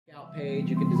checkout page.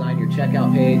 You can design your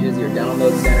checkout pages, your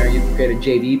download center. You can create a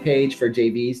JV page for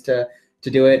JVs to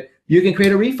do it. You can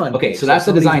create a refund page. So that's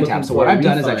the design tab. So what I've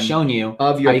done is I've shown you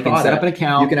how you can set up an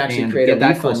account. You can actually create get a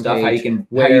that cool refund stuff. page How you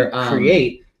can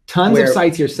create tons of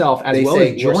sites yourself, as well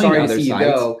as join other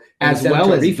sites, as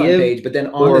well as refund give page. But then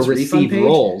on or this refund receive page,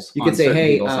 roles. you can say,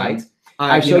 hey, sites.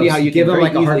 I've showed you how you give them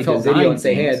like a heartfelt video and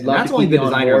say, hey, I'd love to keep you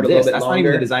on board a little bit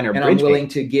longer, and I'm willing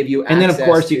to give you access. And then of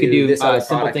course you can do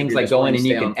simple things like go in and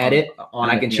you can edit,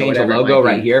 and I can change a logo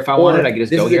right here if I wanted. I can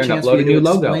just go here and upload a new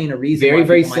logo. Very,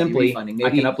 very simply, I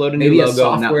can upload a new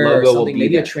logo, and that logo will be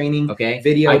maybe there. a training Okay,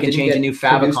 video. I can change a new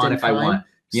favicon if I want.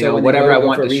 You know, So whatever I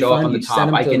want to show up on the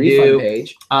top, I can do.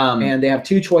 And they have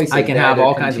two choices. I can have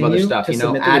all kinds of other stuff, you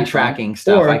know, ad tracking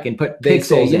stuff. I can put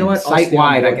pixels you know what, site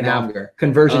wide. I can have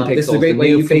conversion pixels. This is a great way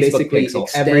you can Facebook basically pixel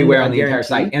everywhere on the entire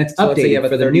site, and it's updated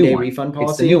for the new one. Refund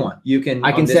policy. It's the new one. You can.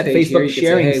 I can set Facebook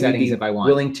sharing settings if I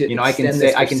want. You know, I can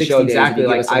say I can show exactly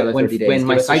like when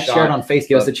my site shared on Facebook.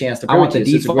 Give us a chance to. I want the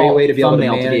default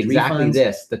thumbnail to be exactly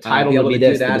this. The title to be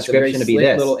this. The description to be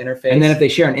this. And then if they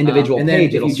share an individual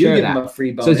page, it'll share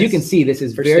that. So as you can see, this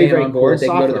is very, very cool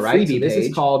software, right? So this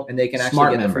is called and they can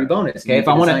actually get the free bonus. Okay, if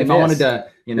I wanted to,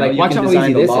 you know, like watch how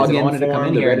easy this is. If I wanted to come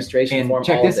in here and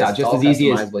check this out, just as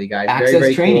easy as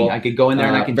access training. I could go in there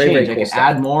and I can change. I can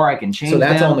add more. I can change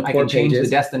them. I can change the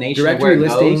destination where it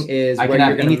goes. I can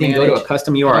have anything go to a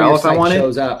custom URL if I want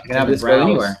it. I can have this go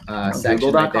anywhere.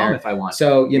 Google.com if I want.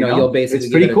 So you know, you'll basically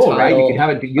it's pretty cool, right? You can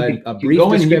have it. You can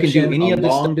go in and you can do any of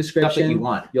the stuff that you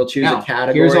want. You'll choose a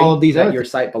category. Here's all of these that your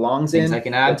site belongs in. I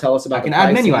can add. Tell us about. I can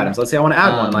add menu items. Let's say I want to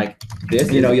add one like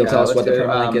this. You know, you'll tell us what the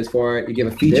permalink is for it. You give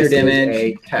a featured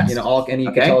image. You know, and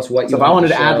you can tell us what you. So if I wanted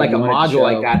to add like a module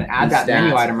like that, and add that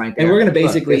menu item right there. And we're going to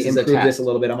basically improve this a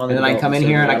little bit. And then I come in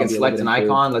here and I can select an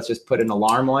icon. Let's just put an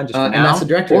alarm one just for now. And that's the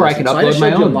directory. Or I can upload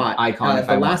my own icon if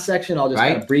I want. The last section I'll just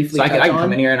kind of briefly. So I can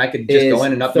come in here and I could just go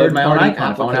in and upload my own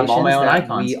icon if I want to have all my own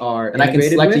icons. And I can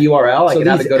select a URL. I can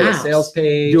have it go to a sales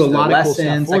page. Do a lot of cool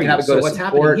stuff. I can have it go to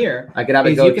support. I could have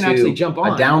it go to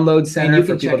a download center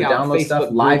for people to download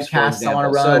stuff. Live casts I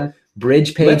want to run.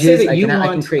 Bridge pages. I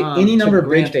can create any number of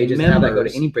bridge pages and have that go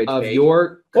to any bridge page.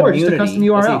 Or just a custom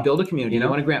URL. So you build a community. You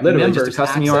want to grant literally members just a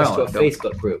custom access URL to a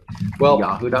Facebook group.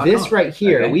 Well, this right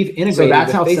here, we've integrated. So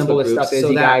that's how simple this stuff is,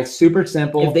 you guys. Super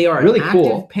simple. If they are really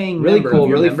cool, paying really cool,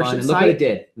 really fun, fun. And look what it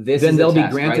did. Then they'll be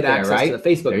granted access to the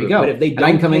Facebook group. There you go. But if they don't,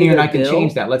 I can come in here and I can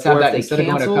change that. Let's have that instead of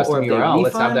going to a custom URL.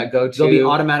 Let's have that go to. They'll be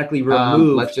automatically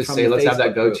removed. Let's just say let's have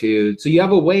that go to. So you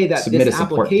have a way that this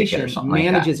application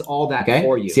manages all that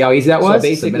for you. See how easy that was?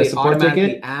 Basically, submit a support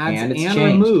ticket and it's changed.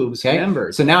 Removes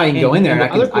members. So now I can go in there and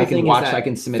I can watch. I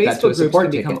can submit that to a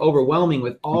support ticket. Become overwhelming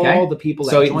with all the people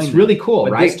that join. So it's really cool,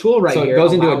 right? This tool right here, so it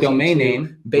goes into a domain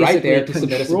name right there to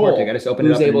submit a support ticket. I just open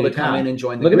it up. Who's able to come in and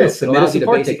join the group? Look at this. Submit a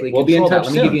support ticket. We'll be in touch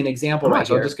soon. Let me give you an example right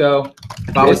here. I'll just go.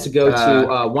 If I was to go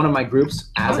to one of my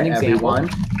groups as an example,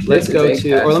 let's go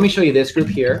to, or let me show you this group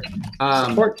here.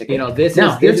 Support ticket. You know, this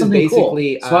is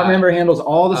basically Swap Member handles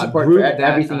all the support for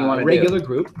everything you want to do. Regular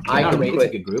group. I can rate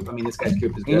put a group. I mean, this guy's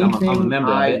group is good. I'm a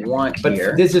member of it. But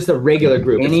this is just a regular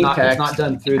group. It's not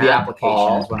done through the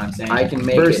application. Is what I'm saying. I can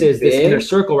make versus this inner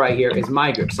circle right here is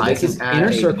my group. So this is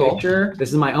inner circle. This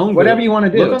is my own group. Whatever you want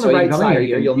to do. Look on the right side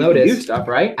here. You'll notice stuff,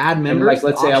 right? Add members.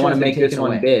 Let's say I want to make this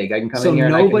one big. I can come in here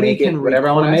and I can make it whatever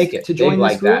I want to make it to join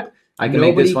like that. I can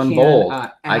make this one bold. I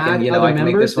can, I can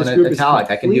make this one italic.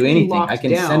 I can do anything. I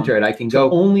can center it. I can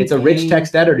go. It's a rich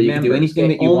text editor. You can do anything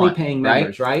that you want.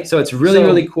 Right? So it's really,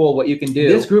 really cool what you can do.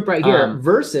 This group right here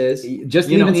versus just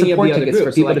even support tickets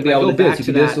for people to be able to do. You can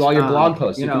do this with all your blog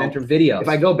posts. You can enter videos. If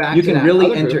I go back, you can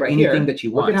really enter anything that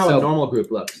you want. Look at how a normal group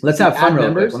looks. Let's have fun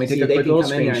real quick. Let me take a quick little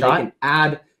screenshot.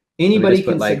 Add. Anybody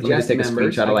can suggest take a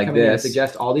screenshot of like this.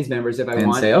 Suggest all these members if I want.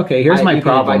 And say, okay, here's my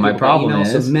problem. My problem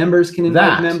is so members can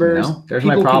invite members. There's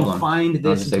my problem. People can find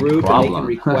this group and they can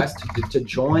request to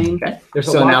join. There's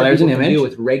a lot now there's an image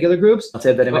with regular groups. I'll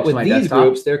save that image to my desktop. But with these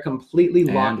groups, they're completely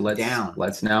locked down.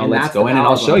 Let's go in and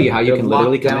I'll show you how you can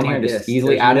literally come in here and just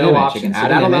easily add an image.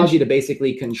 That allows you to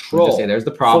basically control. There's the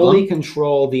problem. Fully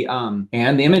control the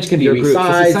and the image can be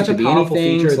resized. It could be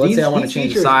anything. Let's say I want to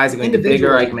change the size. I can make it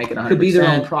bigger. I can make it 100%. Could be their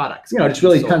own products. You know, just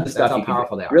really tons of stuff. How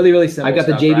powerful they are. Really, really simple. I've got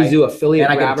the JVzoo affiliate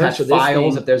and I can attach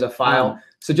files if there's a file.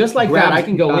 So just like that, I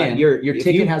can go in. Your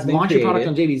ticket has been launched your product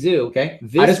on JVzoo. Okay.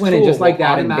 I just went in just like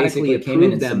that and basically came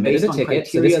in and submitted a ticket.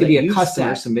 So this could be a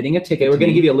customer submitting a ticket. We're going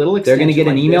to give you a little. They're going to get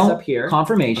an email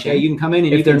confirmation. You can come in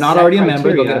and if they're not already a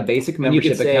member, they'll get a basic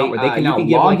membership account where they can now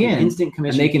log in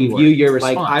and they can view your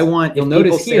response. Like I want. You'll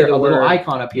notice here a little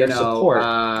icon up here. Support.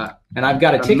 and I've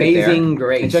got a ticket amazing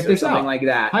grace, and check this something out. like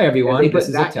that. Hi everyone, this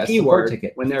is that a test keyword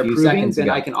ticket. when they're approving, then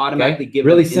I can automatically give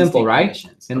really them simple, right?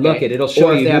 commissions. And look, it'll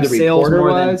show you who the reporter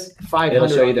was. It'll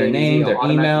show you their name, their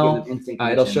email.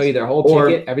 It'll show you their whole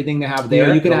ticket, everything they have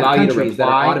there. You can allow you to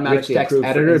reply, rich text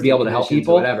editor to be able to help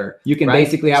people. Whatever. You can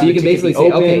basically have say,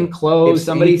 open, close. If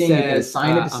somebody says, you can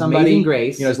assign it to somebody.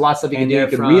 Grace. There's lots of you can do. You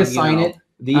can reassign it.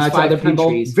 These 5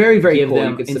 countries, very cool. cool.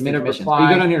 You can submit a reply.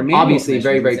 You go down here, obviously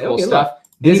very cool stuff.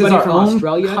 This is our own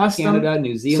Australia, Canada,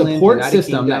 New Zealand support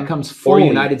system that comes for fully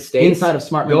United States inside of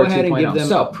Smart Go Member ahead and give 2.0. them,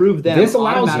 So approve them. This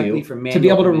allows you to be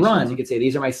able to run. You could say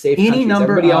these are my safe any countries.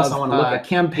 number Everybody else of I want to look at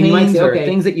campaigns say, or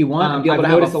things that you want and be able to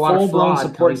have a full-blown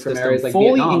support from system areas like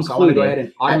fully Vietnam, so I wanna go ahead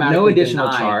included and at no additional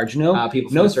charge,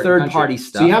 no third-party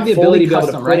stuff. So you have the ability to be able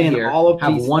to put in here, all of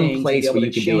have these one place where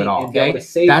you can do it all. Okay,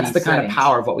 that's the kind of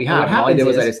power of what we have. What all I did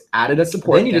was I just added a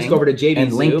support. Then you just go over to JVzoo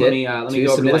and linked it let me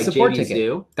go submit a support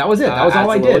ticket. That was it. That was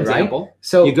all I did, right?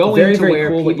 So you go very, into very where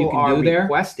cool what you people can do there.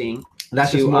 requesting.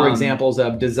 That's just more examples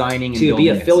of designing and to be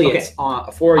building affiliates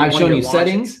for I've shown you launches,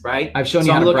 settings, right? I've shown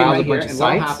you how to browse a bunch of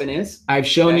sites. I've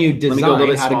shown you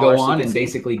design, how to go on and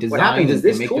basically design. What happens is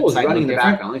this tool is running in the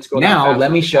background. Let's go now.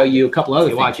 Let me show you a couple other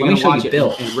things. Let me show you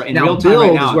build. Now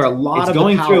build is where a lot of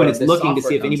going through and it's looking to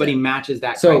see if anybody matches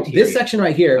that criteria. So this section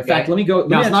right here, in fact, let me go.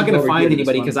 Now it's not going to find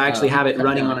anybody because I actually have it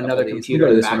running on another computer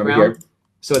in the background.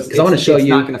 So it's I want to show you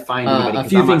not going to find anybody a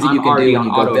few things that you can do when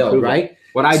you go build, right?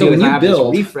 What I do is I have this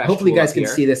refresh. Hopefully you guys can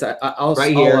see this. I'll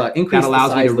that increase allows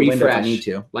the size me to of the window if I refresh need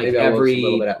to. like Maybe every a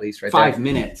little bit at least, right 5 there.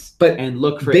 minutes. But and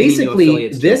look for basically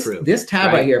this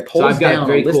tab right here pulls down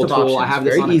a list of options. I have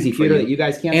this very easy for you. That you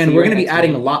guys can't and we're going to be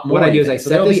adding a lot more. What I do is I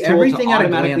set this everything at a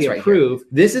glance right here.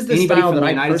 This is the style that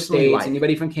I personally like.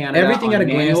 Anybody from Canada, everything at a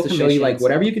glance to show you like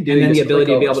whatever you can do. And then the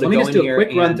ability to be able to let me just do a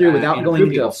quick run through without going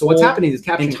into a so what's happening is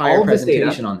capturing all of this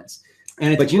data on this.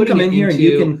 But you can come in here and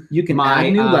you can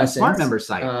add new lessons. Smart Member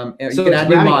site. You can add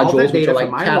new modules, which are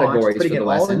like categories for the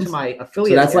lessons. So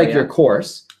that's like your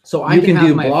course. So I can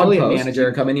do my blog affiliate posts.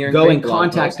 manager Come in here and go and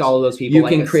contact all of those people. You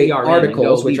can create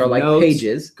articles, which are like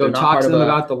pages. Go talk to them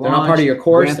about the launch. They're not part of your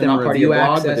course. They're not part of your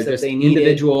blog. But they're just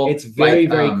individual. It's very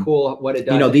cool what it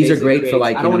does. You know, these are great for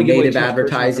like native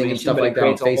advertising and stuff like that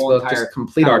on Facebook. Just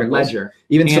complete articles.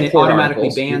 Even support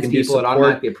articles. You can do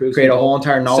support. Create a whole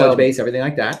entire knowledge base. Everything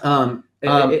like that.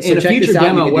 In a future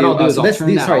demo, what I'll do is I'll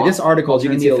turn that off. This articles,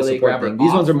 you can see the support thing.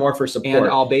 These ones are more for support. And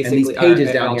I'll basically these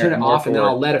pages down here turn it off, and then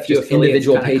I'll let a few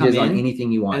individual pages on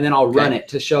anything you want. And then I'll run it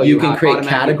to show you. You can create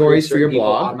categories for your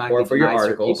blog or for your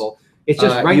articles. It's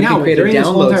just right now during this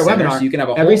whole entire webinar, so you can have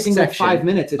a every whole single section 5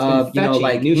 minutes it's been fetching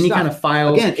like new any stuff. kind of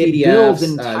files, Again, PDFs,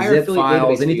 zip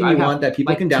files, anything you want that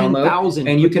people can download,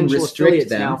 and you can restrict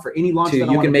them for any launch.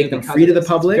 You can make them free to the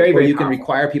public, or you can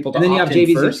require people to opt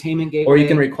in first, or you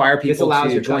can require people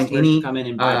to join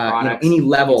any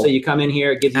level. So you come in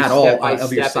here, it gives you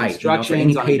step-by-step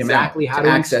instructions on exactly how to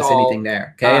access anything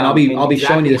there. Okay, and I'll be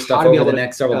showing you this stuff over the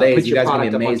next several days. You guys are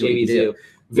going to be amazed what you can do.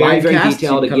 Very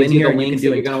detailed. It gives you the links that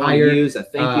you're going to want to use, a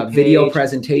thank you page, video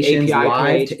presentations API live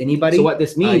page. to anybody. So what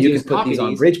this means you is can put these on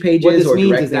these. bridge pages what this or means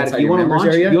directly is that inside if you your want to members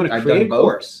launch, area. you want to create a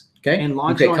course. Okay, and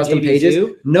launch create custom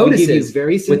pages.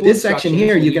 Notice with this section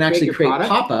here, you can actually create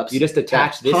pop-ups. You just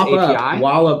attach this API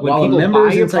while a member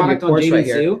is inside your course right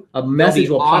here. A message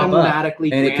will pop up,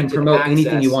 and it can promote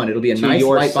anything you want. It'll be a nice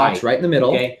light box right in the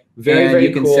middle. Very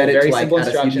you can set it to like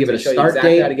you give it a start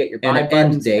date and an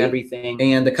end date, everything.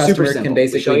 And the customer can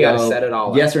basically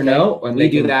go yes or no, and we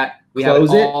do that. We close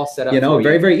have it all set up.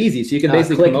 Very easy. So you can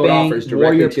basically promote offers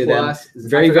directly to them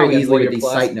very easily with these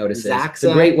site notices. It's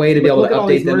a great way to be able to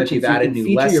update them if you've added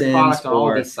new lessons,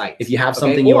 or if you have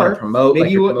something you want to promote,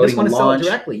 like you're promoting a launch,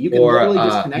 or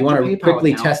you want to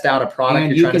quickly test out a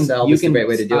product you're trying to sell. This is a great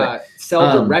way to do it.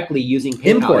 Sell directly using PayPal.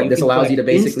 Import. This allows you to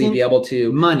basically be able to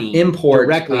import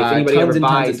directly if anybody tons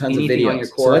and tons of videos.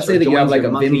 So let's say that you have like a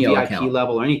Vimeo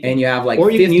account and you have like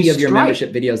 50 of your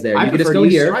membership videos there. You can just go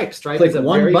here, click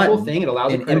one button,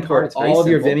 and import all of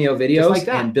your Vimeo videos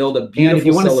and build a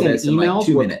beautiful syllabus in like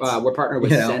 2 minutes. We're partnered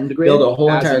with SendGrid. Build a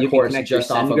whole entire course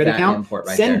just off of that import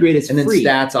right there. SendGrid is free. And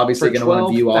then stats, obviously going to want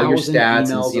to view all your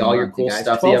stats and see all your cool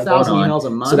stuff that you have going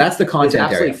on. So that's the content area.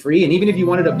 It's absolutely free. And even if you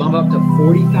wanted to bump up to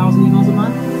 40,000 emails a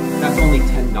month, that's only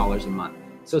 $10 a month.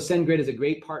 So SendGrid is a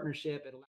great partnership.